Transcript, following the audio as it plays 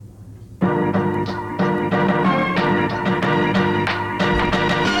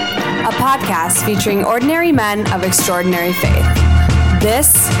podcast featuring ordinary men of extraordinary faith.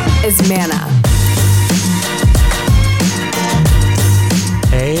 This is MANNA.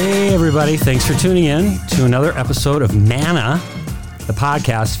 Hey everybody, thanks for tuning in to another episode of MANNA, the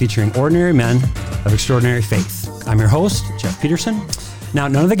podcast featuring ordinary men of extraordinary faith. I'm your host, Jeff Peterson. Now,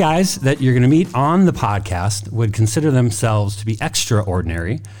 none of the guys that you're going to meet on the podcast would consider themselves to be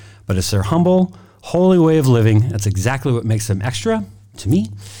extraordinary, but it's their humble, holy way of living. That's exactly what makes them extra to me,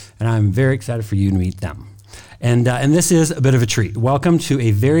 and I'm very excited for you to meet them. And this is a bit of a treat. Welcome to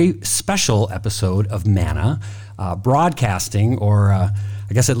a very special episode of MANNA, broadcasting, or I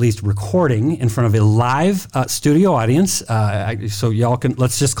guess at least recording in front of a live studio audience. So y'all can,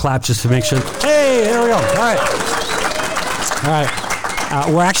 let's just clap just to make sure. Hey, there we go. All right.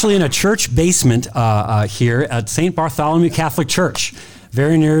 We're actually in a church basement here at St. Bartholomew Catholic Church,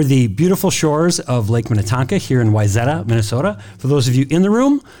 very near the beautiful shores of Lake Minnetonka here in Wayzata, Minnesota. For those of you in the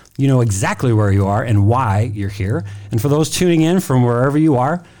room, you know exactly where you are and why you're here. And for those tuning in from wherever you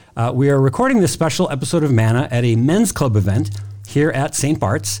are, we are recording this special episode of MANNA at a men's club event here at St.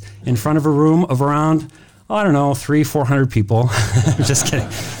 Bart's in front of a room of around, I don't know, 300-400 people. I'm just kidding.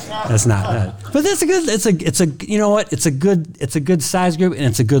 That's not. But that's a good. It's a. You know what? It's a good size group, and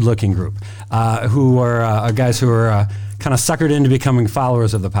it's a good looking group. Who are guys who are kind of suckered into becoming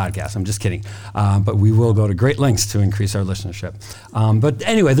followers of the podcast. I'm just kidding. But we will go to great lengths to increase our listenership. But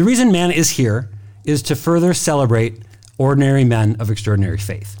anyway, the reason MANNA is here is to further celebrate ordinary men of extraordinary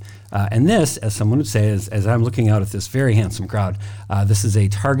faith. And this, as someone would say, as I'm looking out at this very handsome crowd, this is a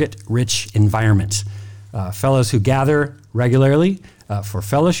target-rich environment. Fellows who gather regularly for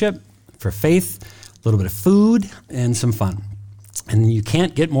fellowship, for faith, a little bit of food, and some fun. And you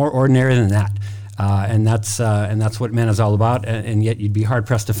can't get more ordinary than that. And that's what MANNA is all about. And yet you'd be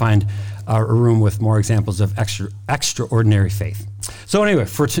hard-pressed to find a room with more examples of extraordinary faith. So anyway,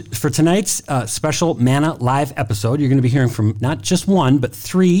 for tonight's special MANNA live episode, you're going to be hearing from not just one, but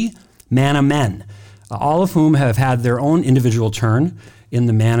three MANNA men, all of whom have had their own individual turn in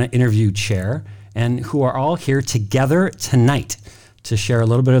the MANNA interview chair, and who are all here together tonight to share a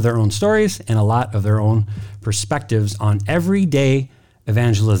little bit of their own stories and a lot of their own perspectives on everyday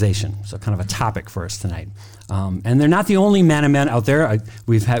evangelization. So kind of a topic for us tonight. And they're not the only MANNA men out there.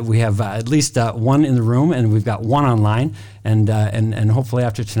 We have at least one in the room, and we've got one online. And hopefully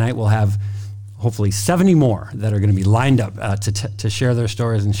after tonight we'll have hopefully 70 more that are going to be lined up to share their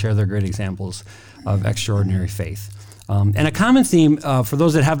stories and share their great examples of extraordinary faith. And a common theme for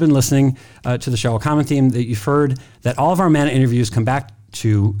those that have been listening to the show, a common theme that you've heard that all of our MANNA interviews come back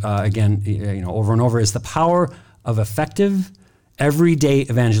to again, over and over, is the power of effective everyday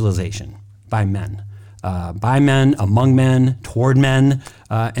evangelization by men, among men, toward men,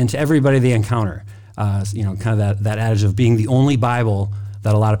 and to everybody they encounter. Kind of that adage of being the only Bible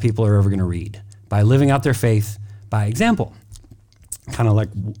that a lot of people are ever going to read, by living out their faith by example. Kind of like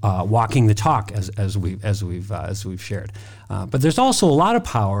walking the talk, as we've shared. But there's also a lot of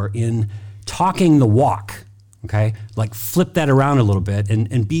power in talking the walk. Okay, like flip that around a little bit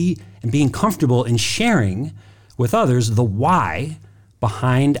and being comfortable in sharing with others the why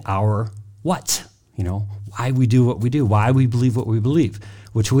behind our what. Why we do what we do, why we believe what we believe,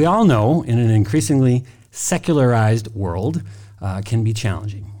 which we all know in an increasingly secularized world can be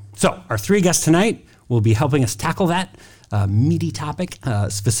challenging. So our three guests tonight will be helping us tackle that meaty topic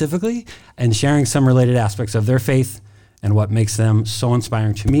specifically, and sharing some related aspects of their faith and what makes them so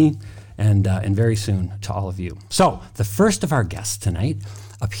inspiring to me and very soon to all of you. So the first of our guests tonight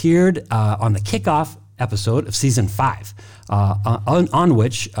appeared on the kickoff episode of season 5, on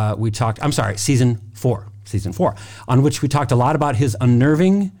which we talked, season 4, on which we talked a lot about his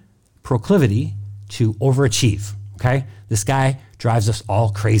unnerving proclivity to overachieve. Okay, this guy drives us all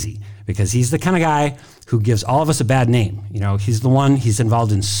crazy because he's the kind of guy who gives all of us a bad name. He's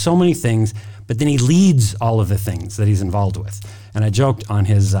involved in so many things, but then he leads all of the things that he's involved with. And I joked on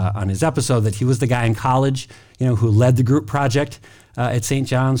his episode that he was the guy in college, who led the group project at St.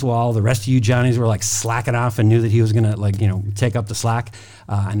 John's while the rest of you Johnnies were like slacking off and knew that he was going to take up the slack.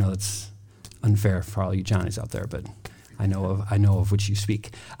 I know that's unfair for all you Johnnies out there, but I know of which you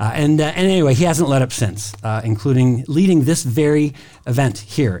speak. And anyway, he hasn't let up since, including leading this very event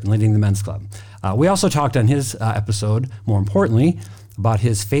here and leading the men's club. We also talked on his episode, more importantly, about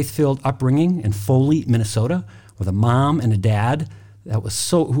his faith-filled upbringing in Foley, Minnesota, with a mom and a dad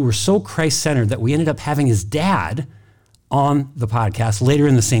who were so Christ-centered that we ended up having his dad on the podcast later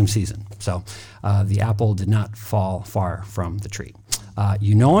in the same season. So the apple did not fall far from the tree.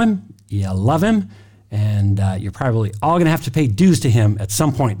 You know him, you love him, And you're probably all going to have to pay dues to him at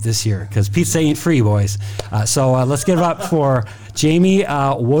some point this year because pizza ain't free, boys. So let's give it up for Jamie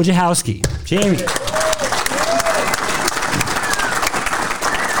Wojciechowski. Jamie.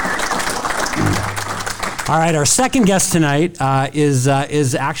 All right, our second guest tonight is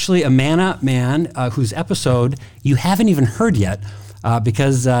actually a MANNA man whose episode you haven't even heard yet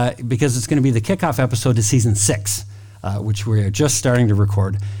because it's going to be the kickoff episode to season 6, which we're just starting to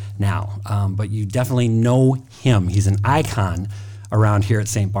record now. But you definitely know him. He's an icon around here at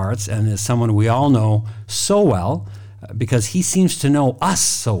St. Bart's and is someone we all know so well because he seems to know us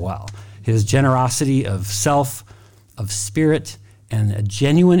so well. His generosity of self, of spirit, and a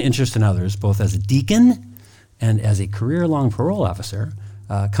genuine interest in others, both as a deacon and as a career-long parole officer,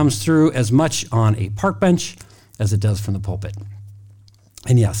 comes through as much on a park bench as it does from the pulpit.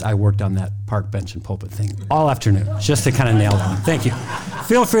 And yes, I worked on that park bench and pulpit thing all afternoon, just to kind of nail that. Thank you.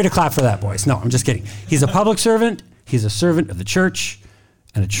 Feel free to clap for that, boys. No, I'm just kidding. He's a public servant, he's a servant of the church,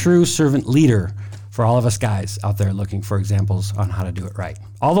 and a true servant leader for all of us guys out there looking for examples on how to do it right.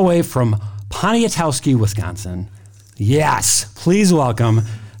 All the way from Poniatowski, Wisconsin. Yes, please welcome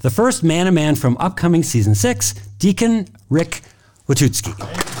the first MANNA man from upcoming season 6, Deacon Rick Watutsky.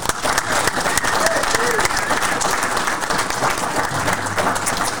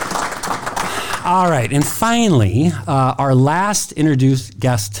 All right, and finally, our last introduced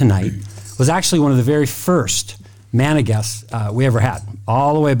guest tonight was actually one of the very first MANNA guests we ever had,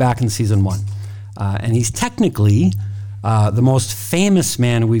 all the way back in season 1. And he's technically the most famous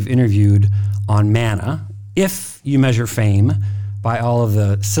man we've interviewed on MANNA, if you measure fame by all of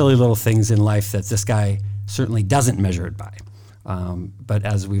the silly little things in life that this guy certainly doesn't measure it by. But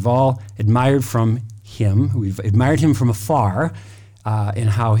as we've all admired from him, we've admired him from afar in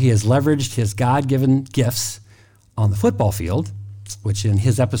how he has leveraged his God-given gifts on the football field, which in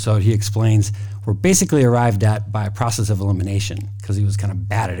his episode he explains were basically arrived at by a process of elimination because he was kind of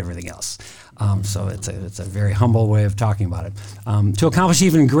bad at everything else. So it's a very humble way of talking about it. To accomplish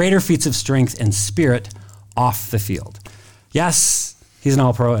even greater feats of strength and spirit off the field. Yes, he's an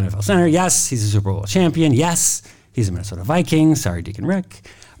All-Pro NFL center. Yes, he's a Super Bowl champion. Yes, he's a Minnesota Viking. Sorry, Deacon Rick.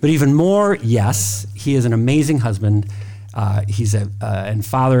 But even more, yes, he is an amazing husband. He's and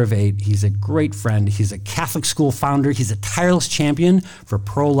father of 8. He's a great friend. He's a Catholic school founder. He's a tireless champion for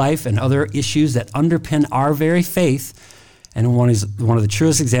pro-life and other issues that underpin our very faith. And one of the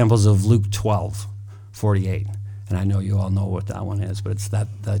truest examples of Luke 12:48. And I know you all know what that one is, but it's that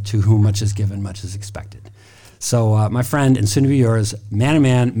to whom much is given, much is expected. So my friend and soon to be yours, MANNA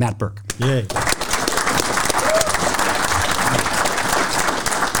man, Matt Birk. Yay.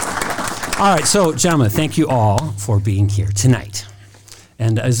 All right, so gentlemen, thank you all for being here tonight.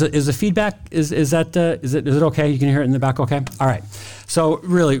 And is the feedback, is it okay? You can hear it in the back okay? All right. So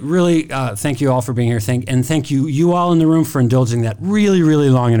really, thank you all for being here. Thank you all in the room for indulging that really,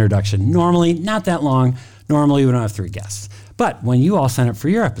 really long introduction. Normally, not that long. Normally, we don't have 3 guests. But when you all sign up for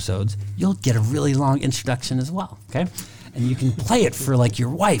your episodes, you'll get a really long introduction as well, okay? And you can play it for like your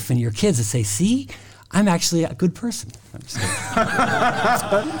wife and your kids and say, see, I'm actually a good person. I'm just kidding.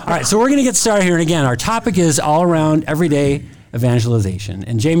 All right, so we're going to get started here. And again, our topic is all around everyday evangelization.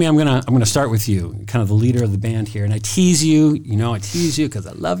 And Jamie, I'm gonna start with you, kind of the leader of the band here. And I tease you because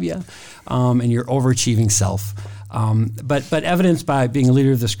I love you, and your overachieving self. But evidenced by being a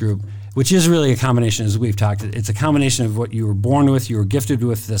leader of this group, which is really a combination, as we've talked. It's a combination of what you were born with. You were gifted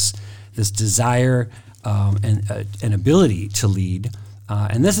with this desire and ability to lead.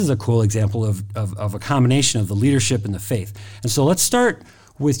 And this is a cool example of a combination of the leadership and the faith. And so let's start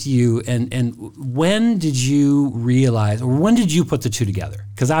with you. And when did you realize, or when did you put the two together?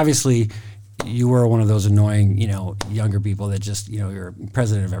 Because obviously you were one of those annoying, younger people that just, you're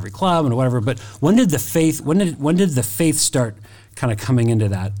president of every club and whatever. But when did the faith start kind of coming into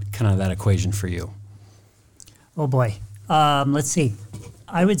that equation for you? Oh boy. Let's see.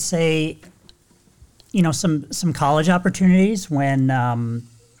 I would say, some college opportunities when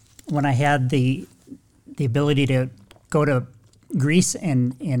I had the ability to go to Greece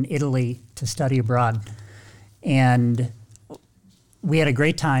and Italy to study abroad. And we had a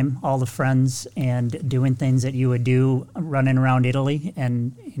great time, all the friends, and doing things that you would do running around Italy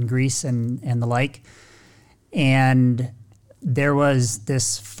and in Greece and the like. And there was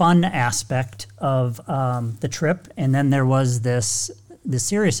this fun aspect of the trip, and then there was the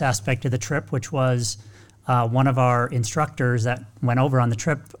serious aspect of the trip, which was one of our instructors that went over on the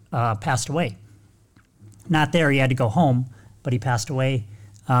trip passed away. Not there, he had to go home, but he passed away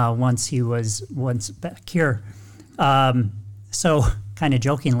once back here. So kind of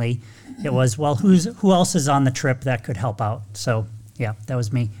jokingly, it was, well, who else is on the trip that could help out? So yeah, that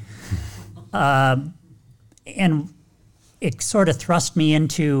was me. and it sort of thrust me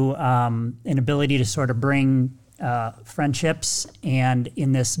into an ability to sort of bring friendships and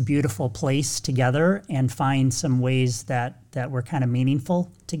in this beautiful place together and find some ways that were kind of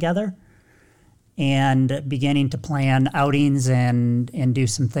meaningful together, and beginning to plan outings and do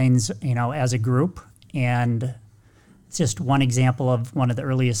some things, as a group. And it's just one example of one of the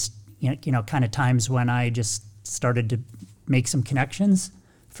earliest, kind of times when I just started to make some connections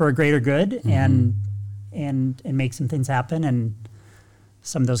for a greater good, and make some things happen. And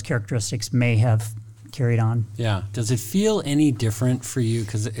some of those characteristics may have carried on. Yeah. Does it feel any different for you?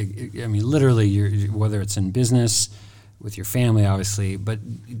 Because, literally, whether it's in business, with your family, obviously, but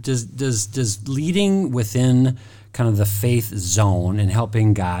does leading within kind of the faith zone and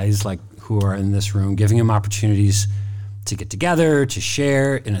helping guys like who are in this room, giving them opportunities to get together, to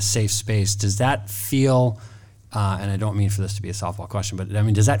share in a safe space, does that feel, and I don't mean for this to be a softball question, but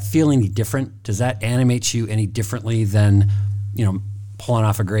does that feel any different? Does that animate you any differently than, pulling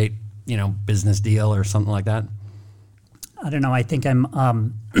off a great, business deal or something like that? I don't know. I think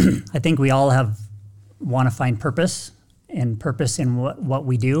I think we all want to find purpose in what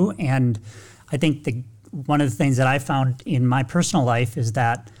we do. And I think one of the things that I found in my personal life is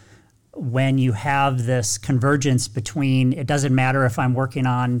that when you have this convergence between, it doesn't matter if I'm working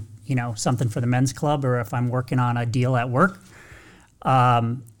on, something for the men's club or if I'm working on a deal at work,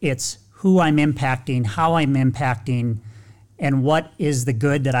 it's who I'm impacting, how I'm impacting, and what is the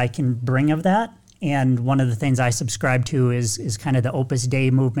good that I can bring of that. And one of the things I subscribe to is kind of the Opus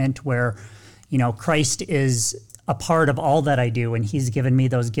Dei movement, where, Christ is a part of all that I do, and he's given me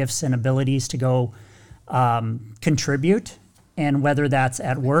those gifts and abilities to go contribute, and whether that's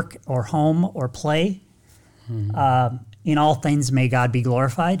at work or home or play, in all things may God be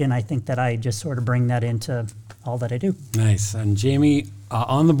glorified. And I think that I just sort of bring that into all that I do. Nice. And Jamie,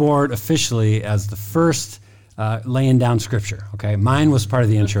 on the board officially as the first laying down scripture. Okay, mine was part of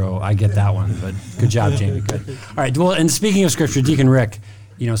the intro. I get that one, but good job, Jamie. Good. All right. Well, and speaking of scripture, Deacon Rick,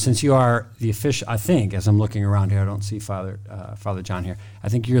 since you are the official, I think, as I'm looking around here, I don't see Father John here. I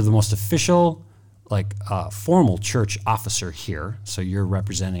think you're the most official, formal church officer here. So you're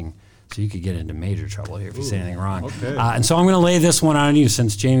representing. So you could get into major trouble here if you say anything wrong. Okay. And so I'm going to lay this one on you,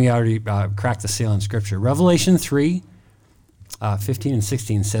 since Jamie already cracked the seal in scripture. Revelation 3, 15 and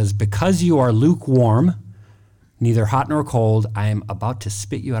 16 says, "Because you are lukewarm, neither hot nor cold, I am about to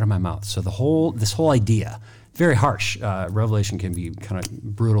spit you out of my mouth." So this whole idea, very harsh. Revelation can be kind of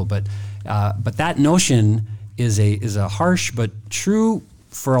brutal, but that notion is a harsh but true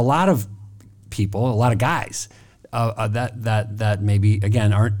for a lot of people, a lot of guys that maybe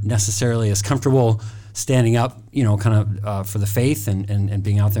again aren't necessarily as comfortable standing up, for the faith and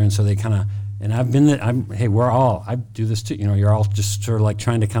being out there, and so they kind of. And I've been I do this too. You're all just sort of like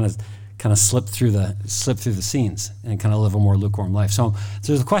trying to kind of slip through the scenes and kind of live a more lukewarm life. So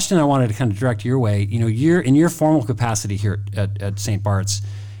there's a question I wanted to kind of direct your way. You're in your formal capacity here at St. Bart's,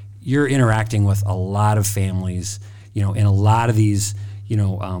 you're interacting with a lot of families, in a lot of these,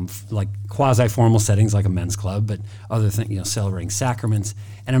 like quasi-formal settings like a men's club, but other things, celebrating sacraments.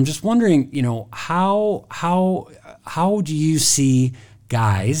 And I'm just wondering, how do you see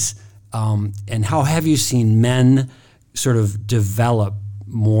guys, and how have you seen men sort of develop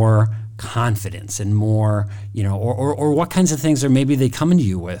more confidence and more, or what kinds of things are maybe they coming to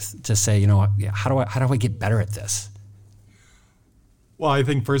you with to say, how do I get better at this? Well, I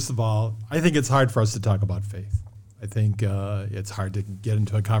think first of all, it's hard for us to talk about faith. I think it's hard to get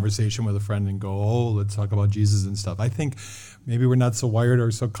into a conversation with a friend and go, let's talk about Jesus and stuff. I think maybe we're not so wired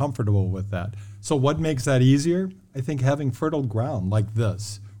or so comfortable with that. So what makes that easier? I think having fertile ground like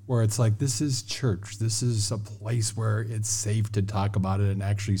this, where it's like, this is church. This is a place where it's safe to talk about it and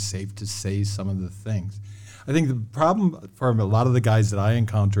actually safe to say some of the things. I think the problem for a lot of the guys that I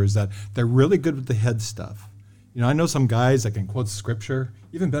encounter is that they're really good with the head stuff. I know some guys that can quote scripture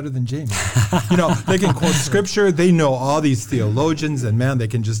even better than Jamie. They can quote scripture. They know all these theologians, and man, they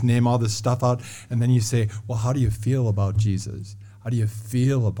can just name all this stuff out. And then you say, well, how do you feel about Jesus? How do you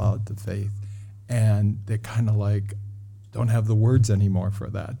feel about the faith? And they kind of don't have the words anymore for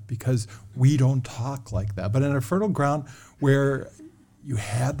that, because we don't talk like that. But in a fertile ground where you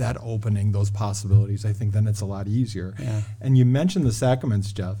had that opening, those possibilities, I think then it's a lot easier. Yeah. And you mentioned the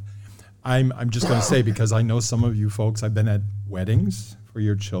sacraments, Jeff. I'm just going to say, because I know some of you folks, I've been at weddings for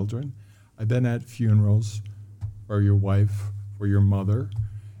your children. I've been at funerals for your wife, for your mother.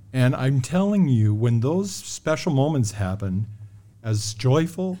 And I'm telling you, when those special moments happen, as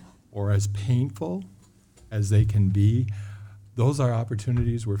joyful or as painful as they can be, those are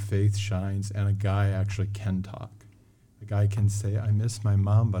opportunities where faith shines and a guy actually can talk. A guy can say, I miss my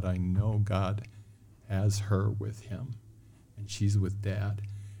mom, but I know God has her with him, and she's with Dad.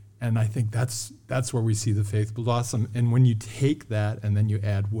 And I think that's where we see the faith blossom. And when you take that and then you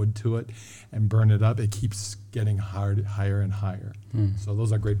add wood to it and burn it up, it keeps getting higher and higher. So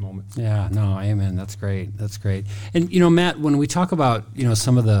those are great moments. Yeah, no, amen. That's great. That's great. And Matt, when we talk about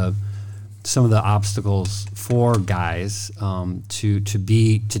some of the obstacles for guys to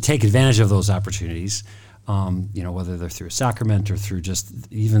take advantage of those opportunities, whether they're through a sacrament or through just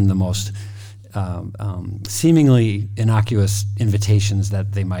even the most seemingly innocuous invitations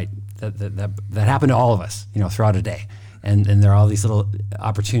that they might that happen to all of us, throughout a day, and there are all these little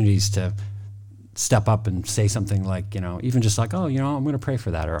opportunities to step up and say something like, even just like, oh, I'm going to pray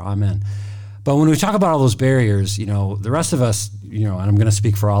for that, or amen. But when we talk about all those barriers, the rest of us, and I'm going to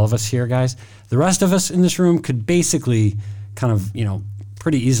speak for all of us here, guys, the rest of us in this room could basically kind of,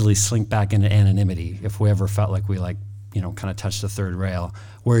 pretty easily slink back into anonymity if we ever felt like we kind of touched the third rail.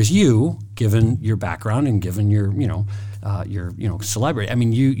 Whereas you, given your background and given your celebrity, I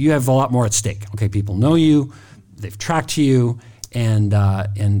mean, you have a lot more at stake. Okay, people know you, they've tracked you,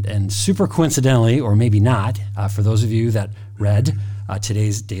 and super coincidentally, or maybe not, for those of you that read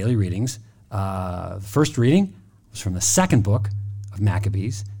today's daily readings, the first reading was from the second book of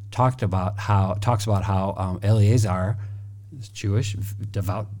Maccabees. Talks about how Eleazar, this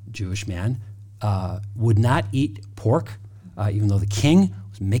devout Jewish man, would not eat pork, even though the king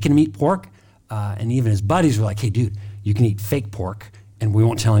was making him eat pork, and even his buddies were like, "Hey, dude, you can eat fake pork, and we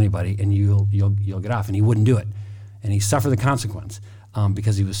won't tell anybody, and you'll get off." And he wouldn't do it, and he suffered the consequence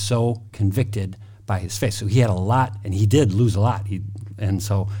because he was so convicted by his faith. So he had a lot, and he did lose a lot.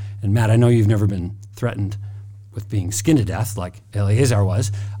 And Matt, I know you've never been threatened with being skinned to death like Eleazar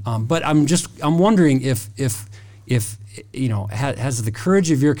was, but I'm wondering if has the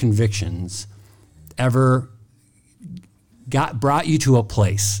courage of your convictions ever brought you to a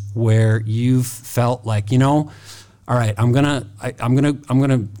place where you've felt like, all right, I'm gonna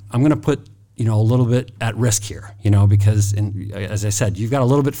put a little bit at risk here, because as I said, you've got a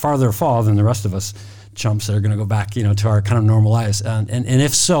little bit farther to fall than the rest of us chumps that are going to go back, to our kind of normal lives, and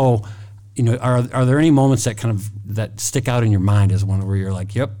if so, are there any moments that stick out in your mind as one where you're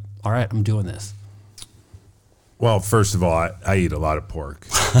like, yep, all right, I'm doing this? Well, first of all, I eat a lot of pork.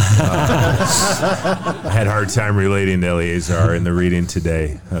 I had a hard time relating to Eleazar in the reading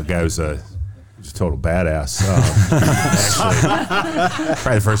today. The guy was a total badass. Actually,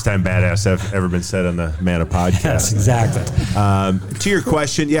 probably the first time badass have ever been said on the MANNA podcast. Yes, exactly. To your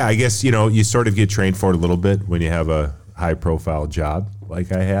question, yeah, I guess, you sort of get trained for it a little bit when you have a high-profile job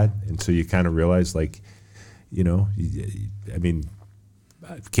like I had. And so you kind of realize, I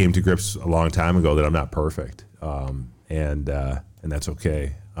came to grips a long time ago that I'm not perfect. And that's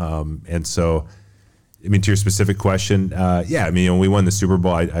okay. And so, to your specific question, when we won the Super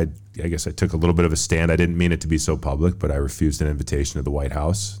Bowl, I guess I took a little bit of a stand. I didn't mean it to be so public, but I refused an invitation to the White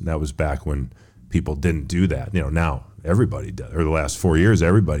House. And that was back when people didn't do that. Now everybody does, or the last 4 years,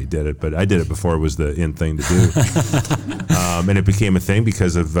 everybody did it, but I did it before it was the in thing to do. And it became a thing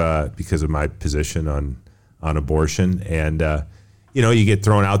because of my position on abortion. And, you get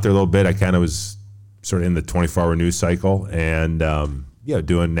thrown out there a little bit. I kind of was sort of in the 24-hour news cycle and,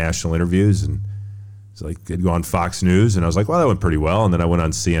 doing national interviews, and it's like I'd go on Fox News and I was like, well, that went pretty well. And then I went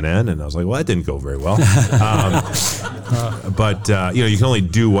on CNN and I was like, well, that didn't go very well. But you can only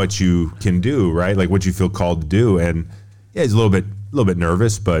do what you can do, right? Like what you feel called to do. And yeah, it's a little bit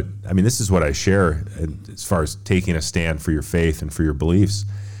nervous, but this is what I share as far as taking a stand for your faith and for your beliefs.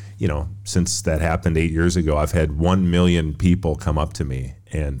 Since that happened 8 years ago, I've had 1 million people come up to me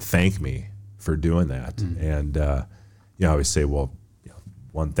and thank me for doing that. And, I always say, well,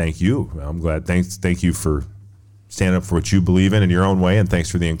 one, thank you. I'm glad. Thank you for standing up for what you believe in your own way. And thanks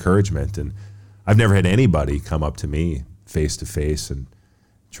for the encouragement. And I've never had anybody come up to me face to face and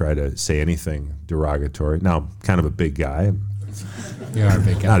try to say anything derogatory. Now, I'm kind of a big guy. You are a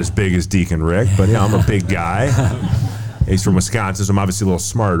big guy. Not as big as Deacon Rick, but I'm a big guy. He's from Wisconsin, so I'm obviously a little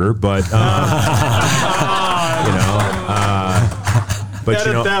smarter, but but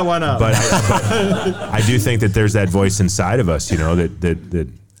edit that one out. But I do think that there's that voice inside of us, that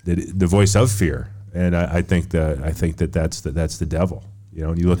the voice of fear, and I think that's the devil.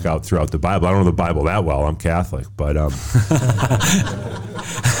 And you look out throughout the Bible. I don't know the Bible that well. I'm Catholic, but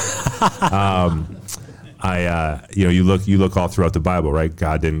you look all throughout the Bible, right?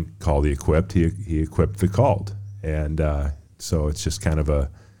 God didn't call the equipped; He equipped the called, and so it's just kind of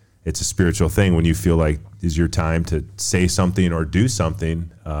it's a spiritual thing when you feel like is your time to say something or do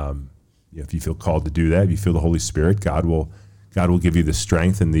something. If you feel called to do that, if you feel the Holy Spirit, God will give you the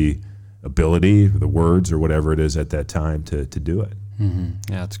strength and the ability, the words, or whatever it is at that time to do it. Yeah,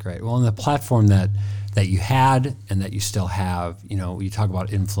 that's great. Well, and the platform that you had and that you still have, you talk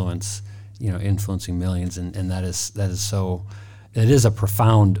about influence, influencing millions, and that is so. It is a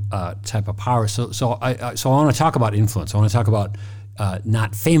profound type of power. So I want to talk about influence. I want to talk about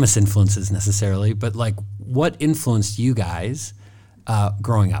not famous influences necessarily, but like what influenced you guys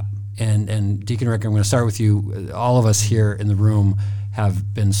growing up. And Deacon Rick, I'm going to start with you. All of us here in the room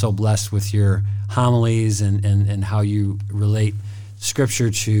have been so blessed with your homilies and how you relate Scripture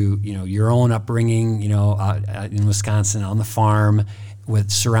to your own upbringing. In Wisconsin on the farm,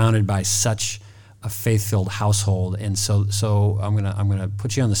 surrounded by such a faith-filled household. And so I'm gonna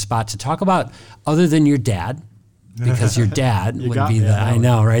put you on the spot to talk about, other than your dad, because your dad would be I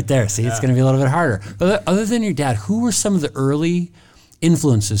know right there. See, it's gonna be a little bit harder. But other than your dad, who were some of the early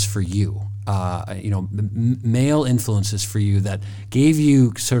influences for you? Male influences for you that gave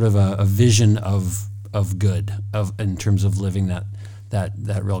you sort of a vision of good, in terms of living that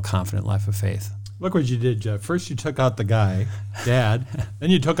real confident life of faith. Look what you did, Jeff. First you took out the guy, Dad. Then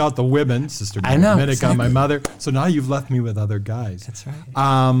you took out the women, Sister Dominica, my mother. So now you've left me with other guys. That's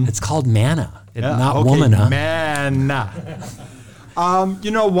right. It's called MANNA, not okay, woman. MANNA.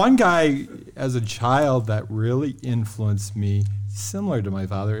 One guy as a child that really influenced me, similar to my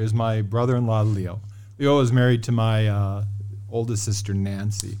father, is my brother-in-law, Leo. Leo was married to my oldest sister,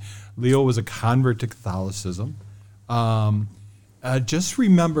 Nancy. Leo was a convert to Catholicism. Just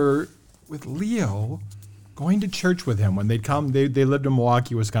remember with Leo going to church with him when they'd come. They lived in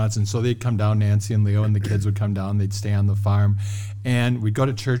Milwaukee, Wisconsin, so they'd come down, Nancy and Leo and the kids would come down. They'd stay on the farm, and we'd go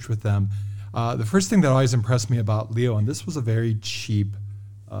to church with them. The first thing that always impressed me about Leo, and this was a very cheap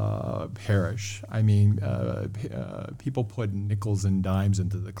parish. I mean, people put nickels and dimes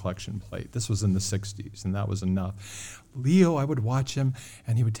into the collection plate. This was in the 60s, and that was enough. Leo, I would watch him,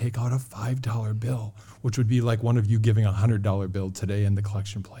 and he would take out a $5 bill, which would be like one of you giving a $100 bill today in the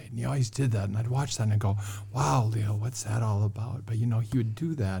collection plate. And he always did that, and I'd watch that and I'd go, wow, Leo, what's that all about? But, he would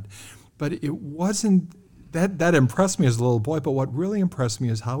do that. But it wasn't, that impressed me as a little boy, but what really impressed me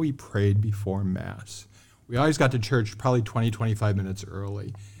is how he prayed before Mass. We always got to church probably 20, 25 minutes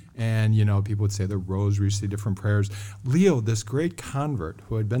early. And, people would say the rosary, say different prayers. Leo, this great convert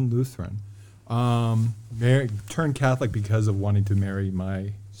who had been Lutheran, turned Catholic because of wanting to marry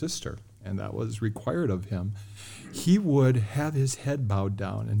my sister, and that was required of him. He would have his head bowed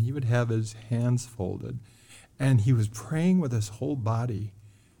down, and he would have his hands folded, and he was praying with his whole body.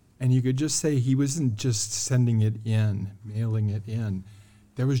 And you could just say he wasn't just sending it in, mailing it in.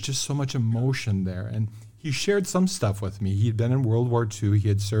 There was just so much emotion there. And he shared some stuff with me. He had been in World War II. He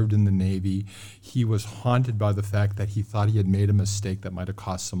had served in the Navy. He was haunted by the fact that he thought he had made a mistake that might have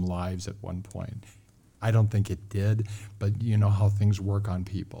cost some lives at one point. I don't think it did, but you know how things work on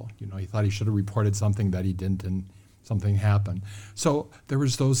people. He thought he should have reported something that he didn't, and something happened. So there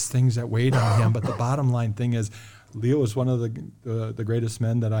was those things that weighed on him, but the bottom line thing is, Leo was one of the greatest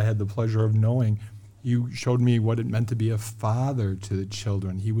men that I had the pleasure of knowing. You showed me what it meant to be a father to the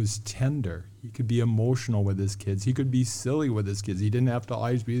children. He was tender. He could be emotional with his kids. He could be silly with his kids. He didn't have to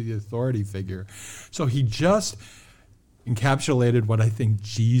always be the authority figure. So he just encapsulated what I think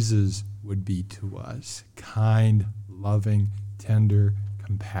Jesus would be to us: kind, loving, tender,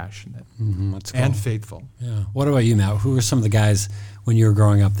 compassionate, that's cool. And faithful. Yeah. What about you, Matt? Who were some of the guys when you were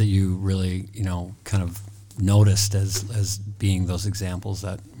growing up that you really, kind of noticed as being those examples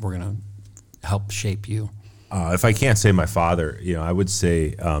that were going to help shape you? If I can't say my father, I would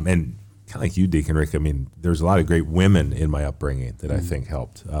say, and kind of like you, Deacon Rick, I mean, there's a lot of great women in my upbringing that I think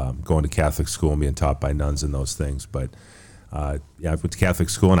helped. Going to Catholic school and being taught by nuns and those things. But I went to Catholic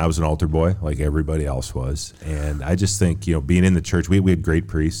school and I was an altar boy like everybody else was. And I just think, being in the church, we had great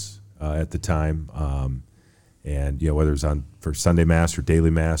priests at the time. And, whether it was for Sunday Mass or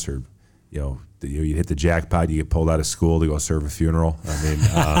daily Mass or, you hit the jackpot, you get pulled out of school to go serve a funeral. I mean,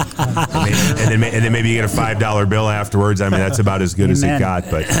 and then maybe you get a $5 bill afterwards. I mean, that's about as good as it got.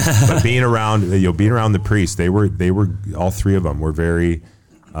 But being around, being around the priests, they were all three of them were very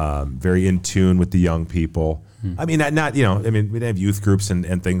in tune with the young people. I mean, not we didn't have youth groups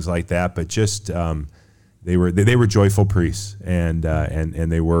and things like that, but just they were joyful priests and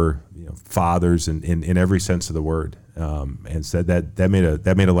they were fathers in every sense of the word. And so that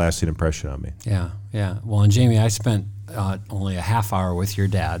made a lasting impression on me. Yeah. Well, and Jamie, I spent only a half hour with your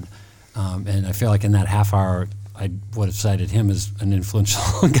dad, and I feel like in that half hour, I would have cited him as an influential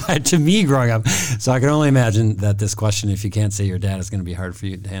guy to me growing up. So I can only imagine that this question, if you can't say your dad, is going to be hard for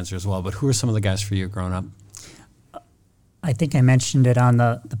you to answer as well. But who are some of the guys for you growing up? I think I mentioned it on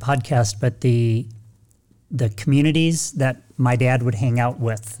the podcast, but the communities that my dad would hang out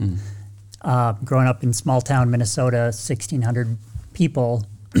with. Growing up in small town Minnesota, 1,600 people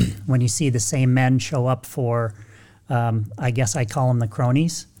when you see the same men show up for, I guess I call them the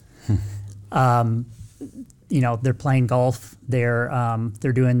cronies. They're playing golf, they're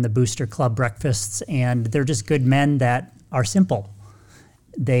doing the booster club breakfasts, and they're just good men that are simple.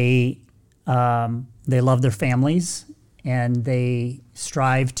 They love their families, and they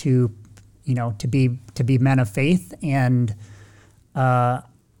strive to be men of faith. And I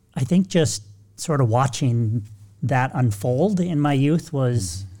think just sort of watching that unfold in my youth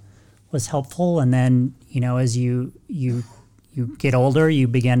was helpful. And then, as you get older, you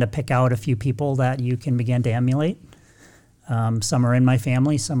begin to pick out a few people that you can begin to emulate. Some are in my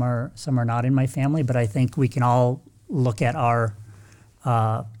family, some are not in my family, but I think we can all look at our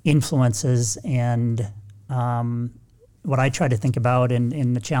influences. And what I try to think about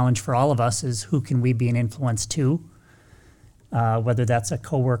in the challenge for all of us is, who can we be an influence to? Whether that's a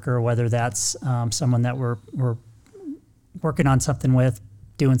coworker, whether that's someone that we're working on something with,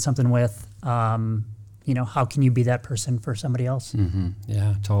 doing something with. How can you be that person for somebody else? Mm-hmm.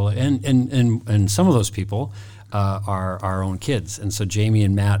 Yeah, totally. And some of those people are our own kids. And so Jamie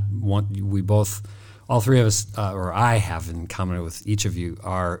and Matt, all three of us, or I have in common with each of you,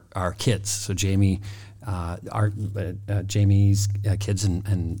 are kids. So Jamie's kids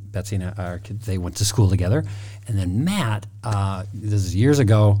and Betsy and our kids, they went to school together. And then Matt, this is years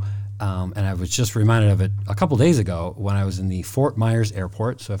ago, and I was just reminded of it a couple days ago when I was in the Fort Myers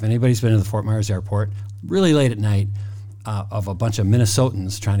airport. So if anybody's been to the Fort Myers airport, really late at night, of a bunch of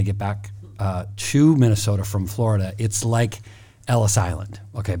Minnesotans trying to get back to Minnesota from Florida, it's like Ellis Island,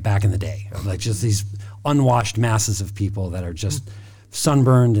 okay, back in the day. Like just these unwashed masses of people that are just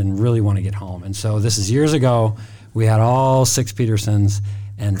sunburned and really want to get home. And so this is years ago. We had all 6 Petersons,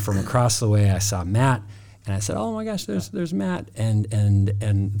 and from across the way I saw Matt, and I said, "Oh my gosh, there's Matt." And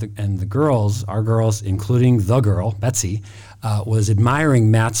the girls, our girls, including the girl Betsy, was admiring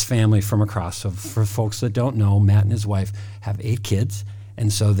Matt's family from across. So for folks that don't know, Matt and his wife have 8 kids.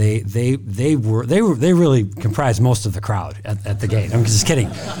 And so they really comprised most of the crowd at the gate. I'm just kidding.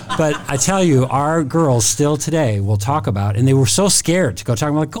 But I tell you, our girls still today will talk about, and they were so scared to go talk.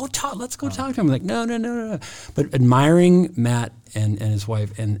 I'm like, let's go talk to him. I'm like, no. But admiring Matt and his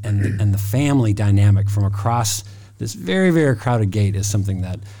wife and the family dynamic from across this very, very crowded gate is something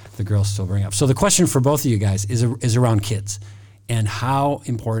that the girls still bring up. So the question for both of you guys is around kids, and how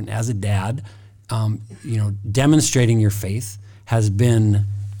important as a dad, demonstrating your faith has been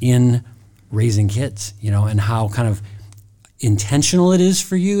in raising kids, and how kind of intentional it is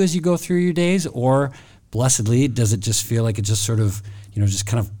for you as you go through your days, or blessedly, does it just feel like it just sort of, just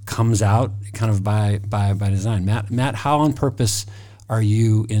kind of comes out kind of by design? Matt, how on purpose are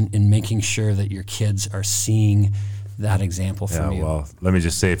you in making sure that your kids are seeing that example from you? Well, let me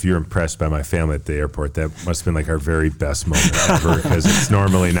just say, if you're impressed by my family at the airport, that must have been like our very best moment ever, because it's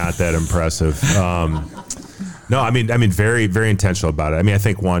normally not that impressive. No, I mean, very, very intentional about it. I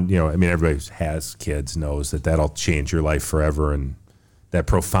think everybody who has kids knows that'll change your life forever, and that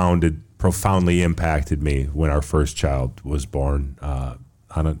profoundly impacted me when our first child was born on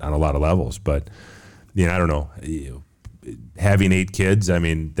a lot of levels. But I don't know, having 8 kids,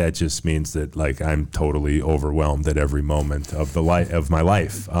 that just means that I'm totally overwhelmed at every moment of my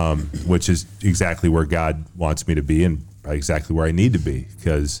life, which is exactly where God wants me to be, and exactly where I need to be,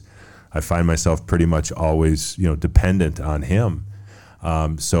 because I find myself pretty much always, dependent on Him.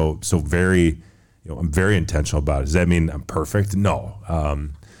 So very, I'm very intentional about it. Does that mean I'm perfect? No.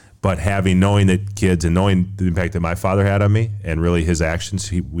 But knowing that kids, and knowing the impact that my father had on me, and really his actions,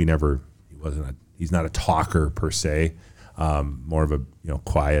 he's not a talker per se, more of a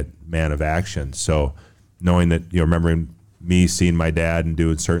quiet man of action. So knowing that, remembering me seeing my dad and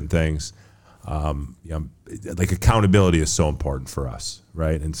doing certain things, accountability is so important for us,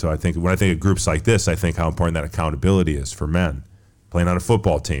 right? And so I think when I think of groups like this, I think how important that accountability is for men playing on a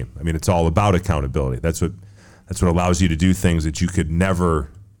football team. It's all about accountability. That's what allows you to do things that you could never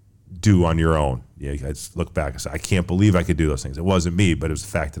do on your own. I just look back and say, I can't believe I could do those things. It wasn't me, but it was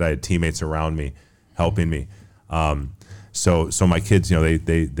the fact that I had teammates around me helping me. So my kids,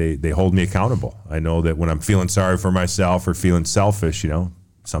 they hold me accountable. I know that when I'm feeling sorry for myself or feeling selfish,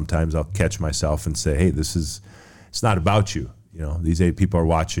 sometimes I'll catch myself and say, hey, it's not about you. These 8 people are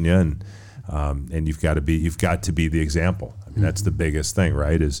watching you, and you've got to be the example. That's the biggest thing,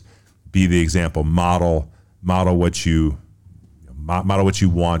 right? Is be the example, model what you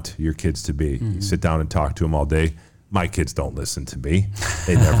want your kids to be. You sit down and talk to them all day. My kids don't listen to me.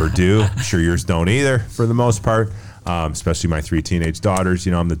 They never do. I'm sure yours don't either, for the most part. Especially my 3 teenage daughters.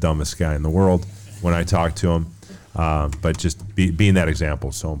 I'm the dumbest guy in the world when I talk to them. But just being that example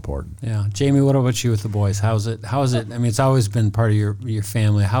is so important. Yeah, Jamie, what about you with the boys? How's it? I mean, it's always been part of your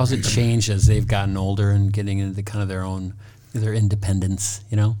family. How's it changed as they've gotten older and getting into kind of their independence?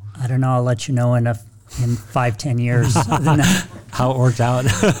 You know, I don't know. I'll let you know in 5-10 years how it worked out.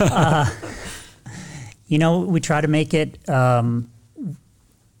 We try to make it.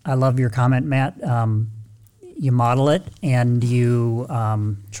 I love your comment, Matt. You model it and you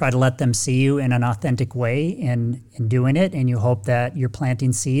try to let them see you in an authentic way in doing it, and you hope that you're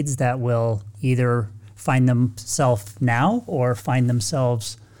planting seeds that will either find themselves now or find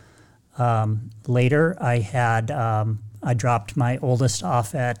themselves later. I dropped my oldest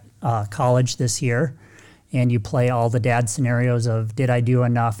off at college this year, and you play all the dad scenarios of, did I do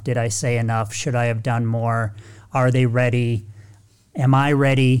enough? Did I say enough? Should I have done more? Are they ready? Am I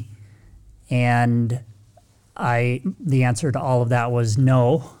ready? And the answer to all of that was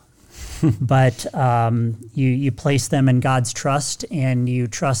no. But you place them in God's trust, and you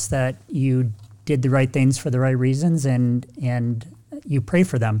trust that you did the right things for the right reasons, and you pray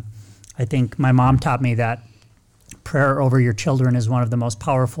for them. I think my mom taught me that prayer over your children is one of the most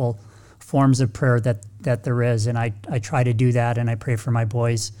powerful forms of prayer that there is, and I try to do that, and I pray for my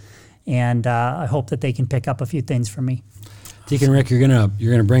boys, and I hope that they can pick up a few things from me. Deacon Rick, you're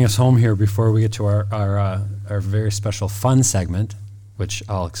gonna bring us home here before we get to our very special fun segment, which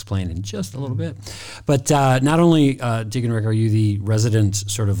I'll explain in just a little bit. But not only, Deacon Rick, are you the resident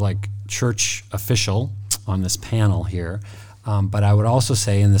sort of like church official on this panel here, but I would also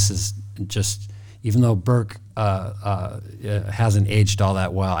say, and this is just, even though Birk hasn't aged all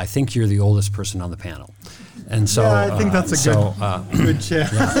that well, I think you're the oldest person on the panel. And so I think that's a good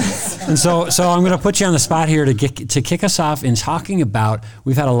chance. Yeah. And so I'm going to put you on the spot here to kick us off in talking about,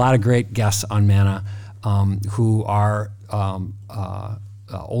 we've had a lot of great guests on MANNA who are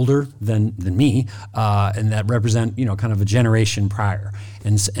older than me, and that represent, kind of a generation prior.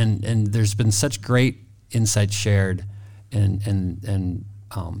 And there's been such great insights shared and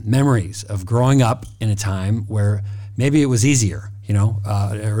memories of growing up in a time where maybe it was easier, or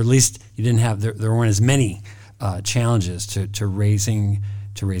at least you didn't have, there weren't as many challenges to raising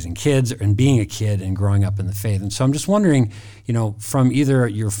kids and being a kid and growing up in the faith. And so I'm just wondering, from either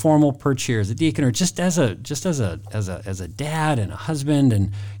your formal perch here as a deacon, or just as a dad and a husband,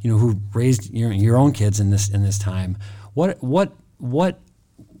 and who raised your own kids in this time, what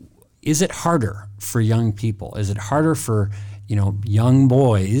is it harder for young people? Is it harder for young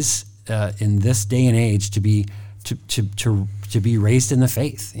boys in this day and age to be raised in the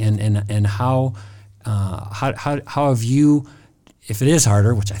faith, and how have you, if it is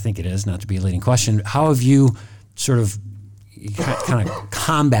harder, which I think it is, not to be a leading question, how have you sort of kind of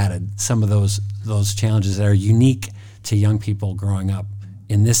combated some of those challenges that are unique to young people growing up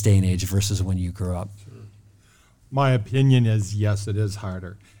in this day and age versus when you grew up? My opinion is, yes, it is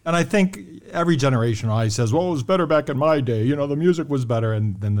harder. And I think every generation always says, well, it was better back in my day. The music was better.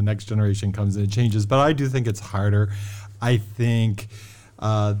 And then the next generation comes and it changes. But I do think it's harder. I think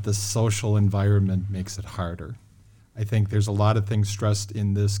the social environment makes it harder. I think there's a lot of things stressed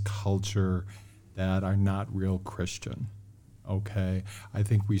in this culture that are not real Christian. Okay? I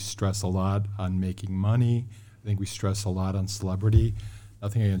think we stress a lot on making money. I think we stress a lot on celebrity.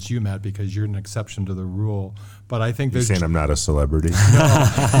 Nothing against you, Matt, because you're an exception to the rule. But I think You're saying I'm not a celebrity?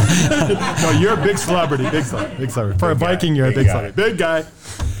 No, you're a big celebrity. Big celebrity. For a Viking, you're a big celebrity. Big guy.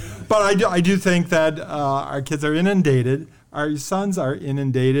 But I do think that our kids are inundated. Our sons are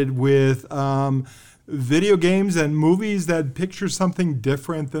inundated with video games and movies that picture something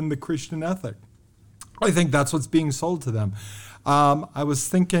different than the Christian ethic. I think that's what's being sold to them. I was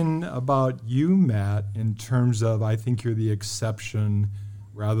thinking about you, Matt, in terms of, I think you're the exception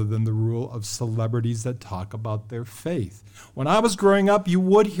rather than the rule of celebrities that talk about their faith. When I was growing up, you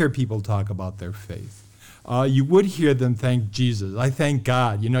would hear people talk about their faith. You would hear them thank Jesus. I thank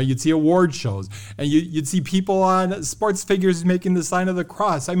God. You'd see award shows, and you'd see people on sports figures making the sign of the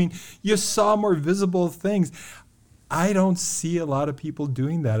cross. I mean, you saw more visible things. I don't see a lot of people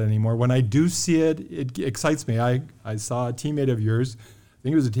doing that anymore. When I do see it, it excites me. I saw a teammate of yours, I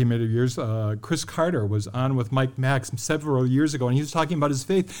think it was a teammate of yours, Chris Carter, was on with Mike Max several years ago, and he was talking about his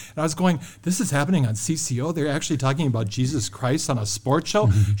faith. And I was going, this is happening on CCO? They're actually talking about Jesus Christ on a sports show?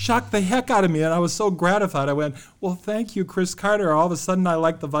 Mm-hmm. Shocked the heck out of me, and I was so gratified. I went, well, thank you, Chris Carter. All of a sudden, I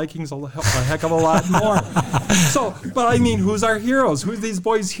like the Vikings a heck of a lot more. But I mean, who's our heroes? Who's these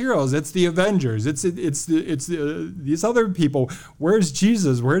boys' heroes? It's the Avengers. It's these other people. Where's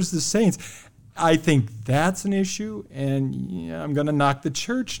Jesus? Where's the saints? I think that's an issue, and I'm going to knock the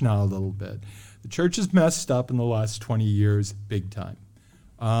church now a little bit. The church has messed up in the last 20 years big time.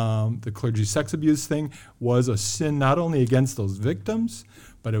 The clergy sex abuse thing was a sin not only against those victims,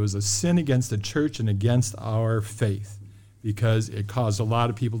 but it was a sin against the church and against our faith, because it caused a lot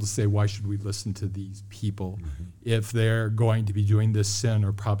of people to say, why should we listen to these people if they're going to be doing this sin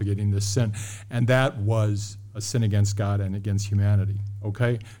or propagating this sin? And that was a sin against God and against humanity,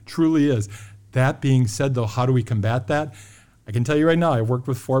 okay? Truly is. That being said, though, how do we combat that? I can tell you right now, I worked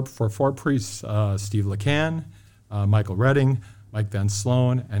with four priests, Steve LeCan, Michael Redding, Mike Van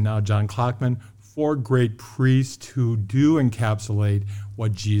Sloan, and now John Klockman, 4 great priests who do encapsulate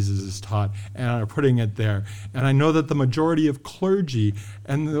what Jesus has taught and are putting it there. And I know that the majority of clergy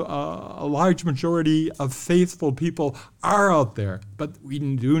and a large majority of faithful people are out there, but we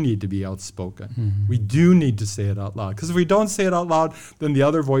do need to be outspoken. Mm-hmm. We do need to say it out loud, because if we don't say it out loud, then the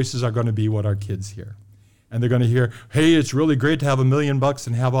other voices are going to be what our kids hear. And they're going to hear, hey, it's really great to have $1 million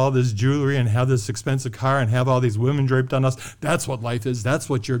and have all this jewelry and have this expensive car and have all these women draped on us. That's what life is. That's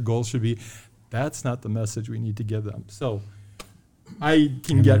what your goal should be. That's not the message we need to give them. So I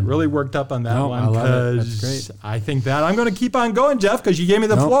can get really worked up on that one, because I think that I'm going to keep on going, Jeff, because you gave me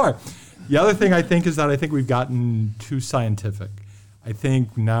the floor. The other thing I think is that I think we've gotten too scientific. I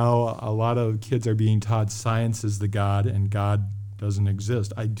think now a lot of kids are being taught science is the God and God doesn't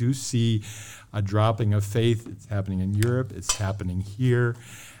exist. I do see a dropping of faith. It's happening in Europe. It's happening here.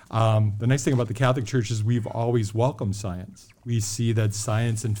 The nice thing about the Catholic Church is we've always welcomed science. We see that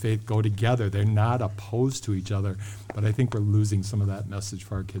science and faith go together. They're not opposed to each other, but I think we're losing some of that message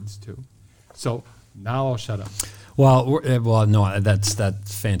for our kids too. So now I'll shut up. Well, no, that's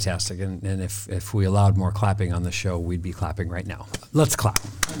fantastic. And if we allowed more clapping on the show, we'd be clapping right now. Let's clap.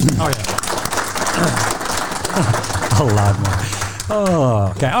 Oh, yeah. A lot more.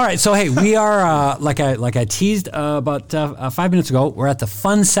 Oh, okay. All right. So, hey, we are, like I teased about 5 minutes ago, we're at the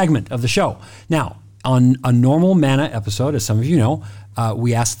fun segment of the show. Now, on a normal MANNA episode, as some of you know,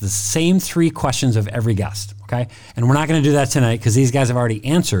 we ask the same 3 questions of every guest, okay? And we're not going to do that tonight because these guys have already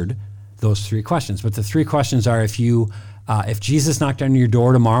answered those 3 questions. But the 3 questions are, if Jesus knocked on your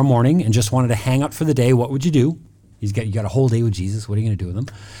door tomorrow morning and just wanted to hang out for the day, what would you do? You got a whole day with Jesus. What are you going to do with him?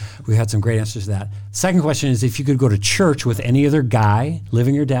 We had some great answers to that. Second question is, if you could go to church with any other guy,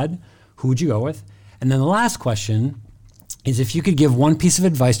 living or dead, who would you go with? And then the last question is, if you could give one piece of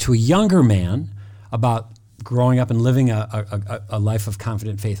advice to a younger man about growing up and living a life of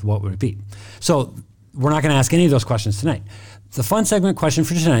confident faith, what would it be? So we're not going to ask any of those questions tonight. The fun segment question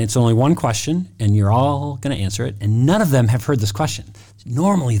for tonight, it's only one question, and you're all going to answer it, and none of them have heard this question.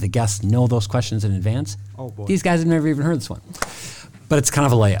 Normally, the guests know those questions in advance. Oh, boy. These guys have never even heard this one. But it's kind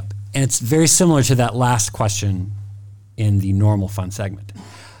of a layup, and it's very similar to that last question in the normal fun segment.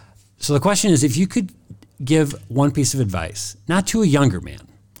 So the question is, if you could give one piece of advice, not to a younger man,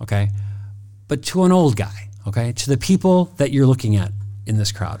 okay, but to an old guy, okay, to the people that you're looking at in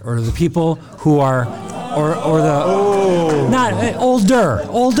this crowd, or the people who are, not older.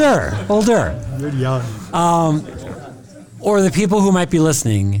 You're young. Or the people who might be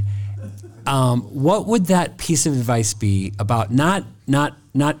listening, what would that piece of advice be about not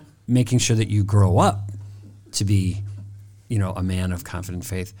making sure that you grow up to be, a man of confident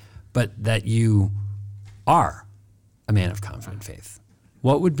faith, but that you are a man of confident faith?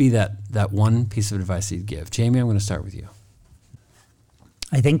 What would be that one piece of advice that you'd give? Jamie, I'm going to start with you.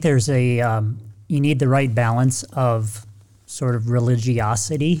 I think there's you need the right balance of sort of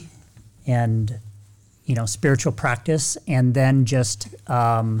religiosity and, spiritual practice, and then just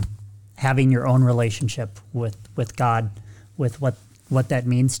having your own relationship with God, with what that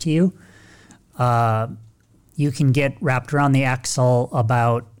means to you. You can get wrapped around the axle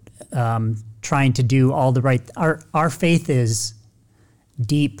about trying to do all the right. Our faith is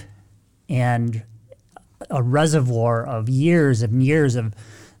deep and a reservoir of years and years of.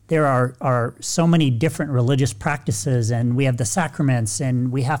 There are so many different religious practices, and we have the sacraments, and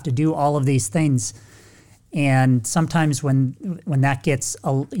we have to do all of these things. And sometimes when that gets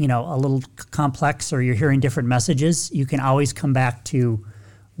a little complex, or you're hearing different messages, you can always come back to,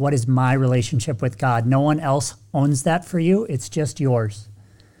 what is my relationship with God? No one else owns that for you. It's just yours.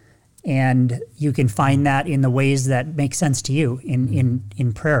 And you can find that in the ways that make sense to you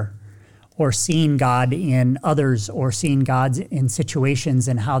in prayer, or seeing God in others, or seeing God in situations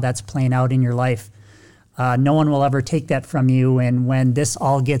and how that's playing out in your life. No one will ever take that from you. And when this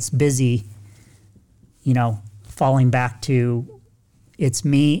all gets busy, falling back to, it's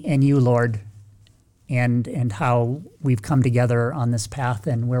me and you, Lord, and how we've come together on this path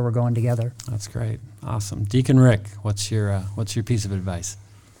and where we're going together. That's great. Awesome. Deacon Rick, what's your piece of advice?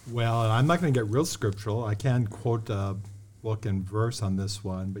 Well, I'm not going to get real scriptural. I can quote book and verse on this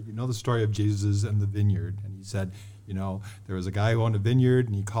one, but you know the story of Jesus and the vineyard, and he said, You know, there was a guy who owned a vineyard,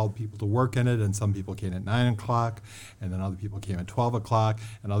 and he called people to work in it, and some people came at 9 o'clock, and then other people came at 12 o'clock,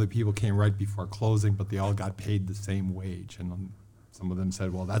 and other people came right before closing, but they all got paid the same wage. And some of them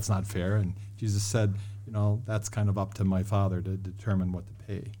said, well, that's not fair. And Jesus said, you know, that's kind of up to my Father to determine what to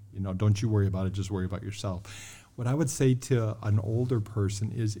pay. You know, don't you worry about it, just worry about yourself. What I would say to an older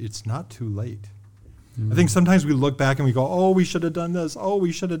person is it's not too late. I think sometimes we look back and we go, oh, we should have done this. Oh,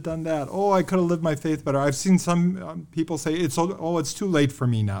 we should have done that. Oh, I could have lived my faith better. I've seen some people say, it's too late for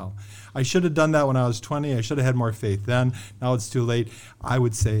me now. I should have done that when I was 20. I should have had more faith then. Now it's too late. I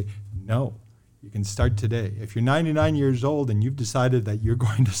would say, no. You can start today. If you're 99 years old and you've decided that you're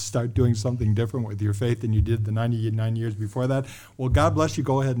going to start doing something different with your faith than you did the 99 years before that, well, God bless you.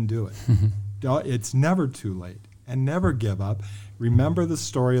 Go ahead and do it. It's never too late. And never give up. Remember the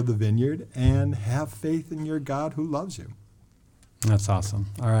story of the vineyard and have faith in your God who loves you. That's awesome.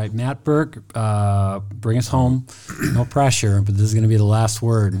 All right, Matt, Birk, bring us home. No pressure, but this is going to be the last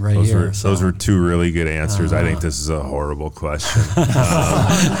word here. Those were two really good answers. I think this is a horrible question.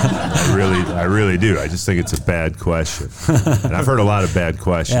 I really do. I just think it's a bad question. And I've heard a lot of bad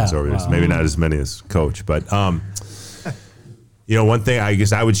questions over this. Maybe not as many as Coach. But, you know, one thing, I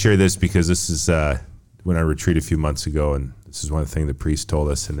guess I would share this because this is when I retreated a few months ago, and this is one thing the priest told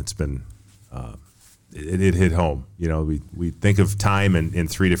us, and it's been, it hit home. You know, we think of time in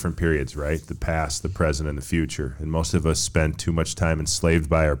three different periods, right? The past, the present, and the future. And most of us spend too much time enslaved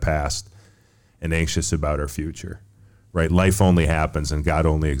by our past and anxious about our future, right? Life only happens and God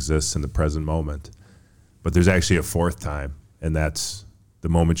only exists in the present moment. But there's actually a fourth time, and that's the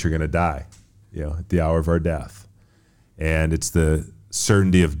moment you're going to die, you know, at the hour of our death. And it's the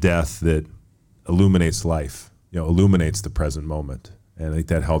certainty of death that illuminates life, you know, illuminates the present moment. And I think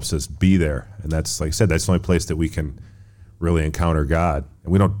that helps us be there. And that's, like I said, that's the only place that we can really encounter God.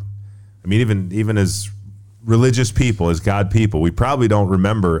 And we don't, I mean, even as religious people, as God people, we probably don't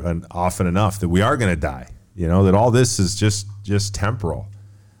remember often enough that we are going to die, you know, that all this is just temporal.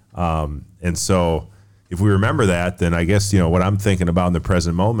 And so if we remember that, then I guess, you know, what I'm thinking about in the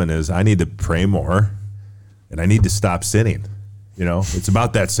present moment is I need to pray more and I need to stop sinning. You know, it's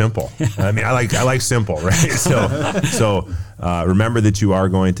about that simple. I mean, I like simple, right? So remember that you are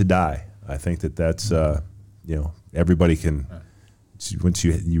going to die. I think that's, you know, everybody can, once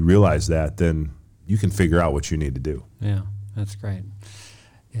you realize that, then you can figure out what you need to do. Yeah, that's great.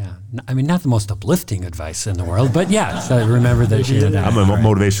 Yeah, I mean, not the most uplifting advice in the world, but yeah, so remember that you're going to die. I'm a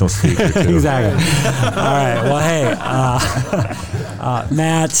motivational speaker, too. Exactly. All right, well, hey,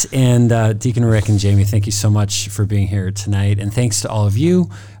 Matt and Deacon Rick and Jamie, thank you so much for being here tonight. And thanks to all of you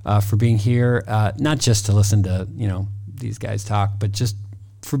for being here, not just to listen to, you know, these guys talk, but just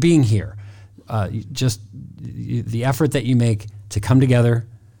for being here. The effort that you make to come together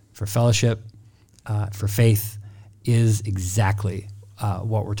for fellowship, for faith, is exactly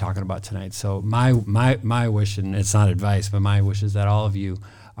what we're talking about tonight. So my wish, and it's not advice, but my wish is that all of you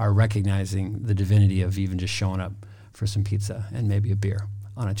are recognizing the divinity of even just showing up for some pizza and maybe a beer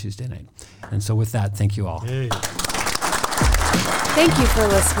on a Tuesday night. And so with that, thank you all. Hey. Thank you for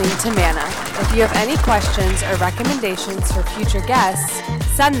listening to Manna. If you have any questions or recommendations for future guests,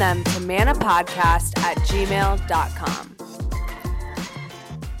 send them to mannapodcast@gmail.com.